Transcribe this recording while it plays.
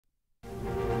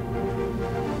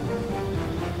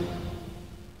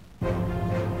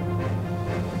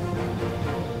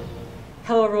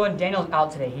Hello everyone, Daniel's out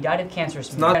today. He died of cancer,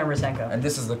 so And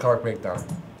this is the Clark Breakdown.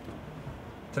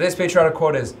 Today's patriotic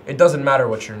quote is, "It doesn't matter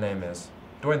what your name is."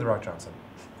 Dwayne "The Rock" Johnson.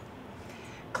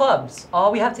 Clubs.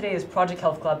 All we have today is Project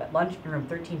Health Club at lunch in room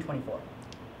 1324.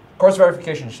 Course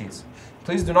verification sheets.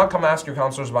 Please do not come ask your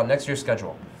counselors about next year's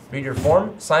schedule. Read your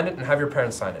form, sign it, and have your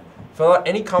parents sign it. Fill out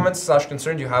any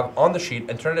comments/concerns you have on the sheet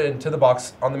and turn it into the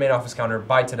box on the main office counter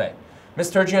by today. Ms.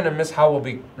 Turgian and Ms. Howe will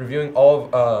be reviewing all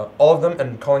of them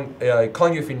and calling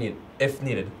you if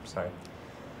needed. Sorry.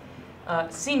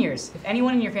 Seniors, if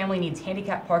anyone in your family needs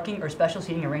handicap parking or special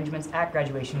seating arrangements at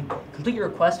graduation, complete your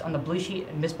request on the blue sheet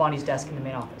at Ms. Bondi's desk in the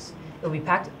main office. It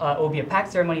will be a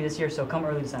packed ceremony this year, so come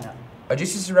early to sign up. A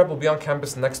GCC rep will be on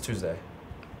campus next Tuesday.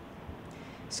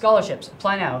 Scholarships.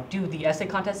 Apply now. Do the essay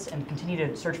contests and continue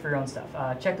to search for your own stuff.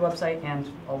 Check the website and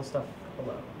all the stuff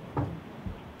below.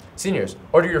 Seniors,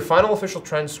 order your final official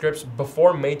transcripts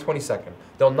before May 22nd.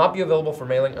 They will not be available for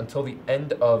mailing until the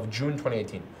end of June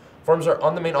 2018. Forms are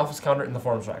on the main office counter in the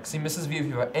forms rack. See Mrs. V if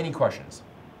you have any questions.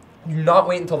 Do not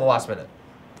wait until the last minute.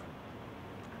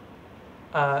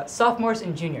 Sophomores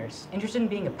and juniors, interested in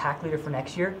being a pack leader for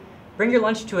next year? Bring your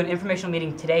lunch to an informational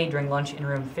meeting today during lunch in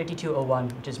room 5201,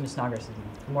 which is Ms. Snodgrass' room,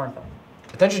 for more info.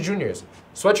 Attention juniors,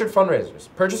 sweatshirt fundraisers.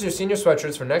 Purchase your senior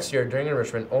sweatshirts for next year during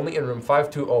enrichment only in room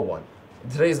 5201.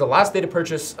 Today is the last day to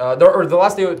purchase, the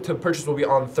last day to purchase will be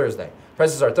on Thursday.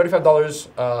 Prices are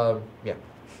 $35, yeah.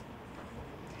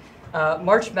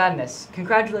 March Madness.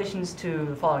 Congratulations to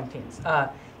the following teams.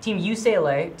 Team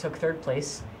UCLA took 3rd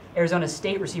place, Arizona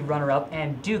State received runner-up,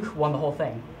 and Duke won the whole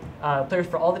thing. Players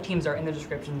for all the teams are in the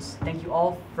descriptions. Thank you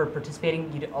all for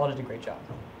participating. You all did a great job.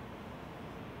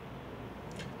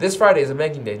 This Friday is a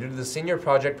banking day due to the senior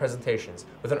project presentations,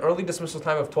 with an early dismissal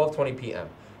time of 12:20 p.m.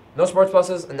 No sports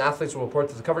buses, and athletes will report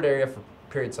to the covered area for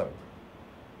period 7.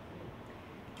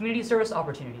 Community service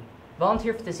opportunity.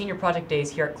 Volunteer for the senior project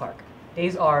days here at Clark.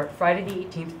 Days are Friday the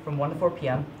 18th from 1 to 4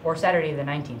 p.m. or Saturday the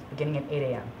 19th beginning at 8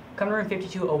 a.m. Come to room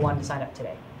 5201 to sign up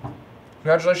today.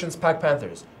 Congratulations, Pack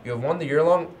Panthers. You have won the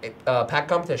year-long pack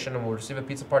competition and will receive a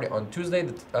pizza party on Tuesday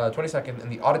the 22nd in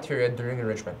the auditorium during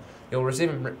enrichment. You will receive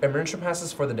enrichment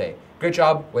passes for the day. Great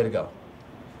job. Way to go.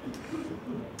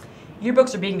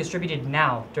 Yearbooks are being distributed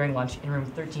now during lunch in room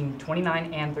 1329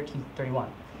 and 1331.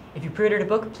 If you pre-ordered a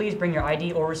book, please bring your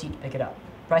ID or receipt to pick it up.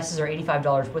 Prices are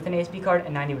 $85 with an ASB card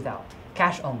and $90 without.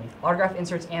 Cash only. Autograph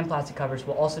inserts and plastic covers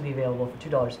will also be available for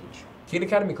 $2 each. Teen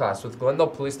Academy class with Glendale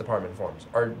Police Department forms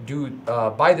are due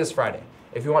by this Friday.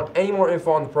 If you want any more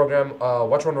info on the program,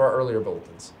 watch one of our earlier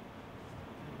bulletins.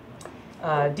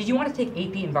 Did you want to take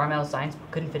AP Environmental Science but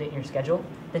couldn't fit it in your schedule?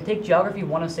 Then take Geography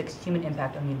 106 Human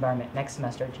Impact on the Environment next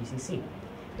semester at GCC.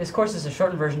 This course is a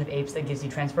shortened version of APES that gives you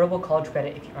transferable college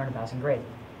credit if you earn a passing grade.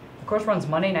 The course runs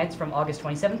Monday nights from August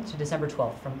 27th to December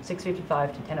 12th from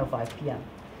 6:55 to 10:05 p.m.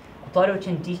 Apply to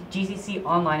attend GCC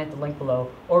online at the link below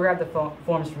or grab the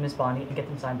forms from Ms. Bondi and get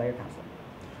them signed by your counselor.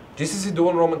 GCC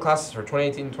dual enrollment classes for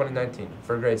 2018-2019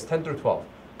 for grades 10 through 12.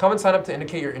 Come and sign up to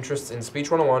indicate your interests in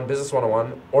Speech 101, Business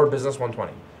 101, or Business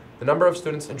 120. The number of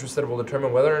students interested will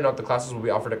determine whether or not the classes will be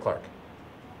offered at Clark.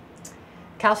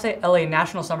 Cal State LA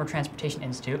National Summer Transportation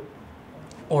Institute,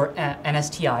 or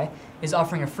NSTI, is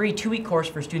offering a free 2-week course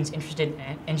for students interested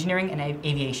in engineering and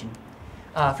aviation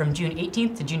from June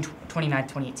 18th to June 29th,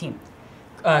 2018.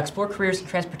 Explore careers in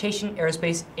transportation,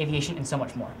 aerospace, aviation, and so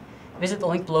much more. Visit the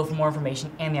link below for more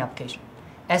information and the application.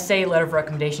 Essay, letter of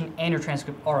recommendation, and your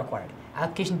transcript are required.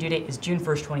 Application due date is June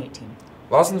 1st, 2018.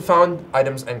 Lost and found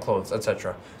items and clothes,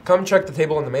 etc. Come check the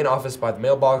table in the main office by the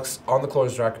mailbox, on the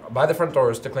clothes rack, by the front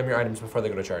doors to claim your items before they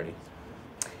go to charity.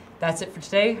 That's it for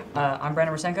today. I'm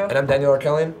Brandon Rosenko. And I'm Daniel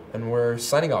Arkelian, and we're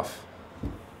signing off.